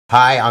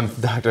Hi, I'm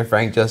Dr.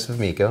 Frank Joseph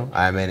Amico.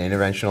 I'm an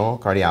interventional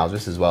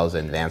cardiologist as well as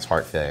an advanced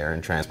heart failure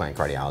and transplant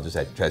cardiologist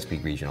at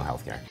Chesapeake Regional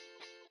Healthcare.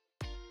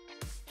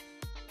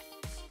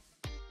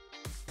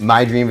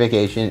 My dream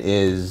vacation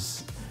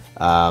is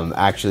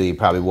actually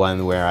probably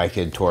one where I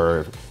could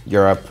tour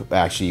Europe,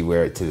 actually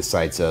where to the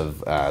sites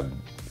of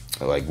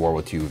like World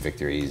War II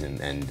victories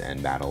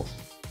and battles.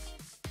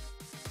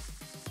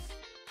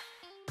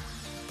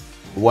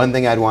 One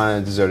thing I'd want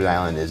on a deserted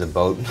island is a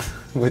boat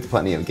with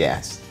plenty of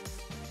gas.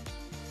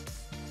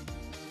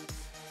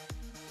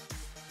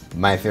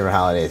 My favorite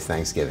holiday is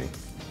Thanksgiving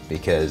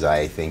because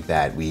I think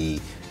that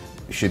we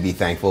should be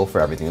thankful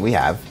for everything that we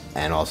have,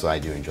 and also I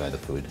do enjoy the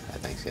food at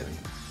Thanksgiving.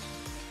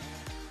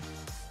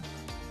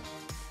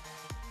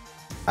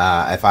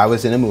 If I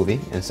was in a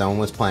movie and someone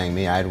was playing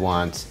me, I'd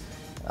want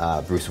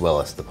Bruce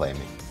Willis to play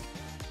me.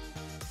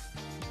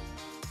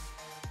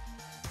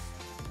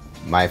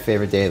 My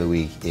favorite day of the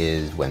week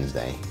is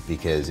Wednesday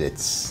because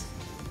it's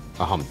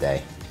a hump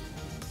day,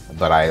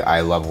 but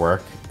I love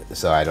work,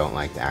 so I don't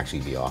like to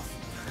actually be off.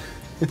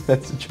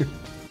 That's the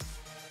truth.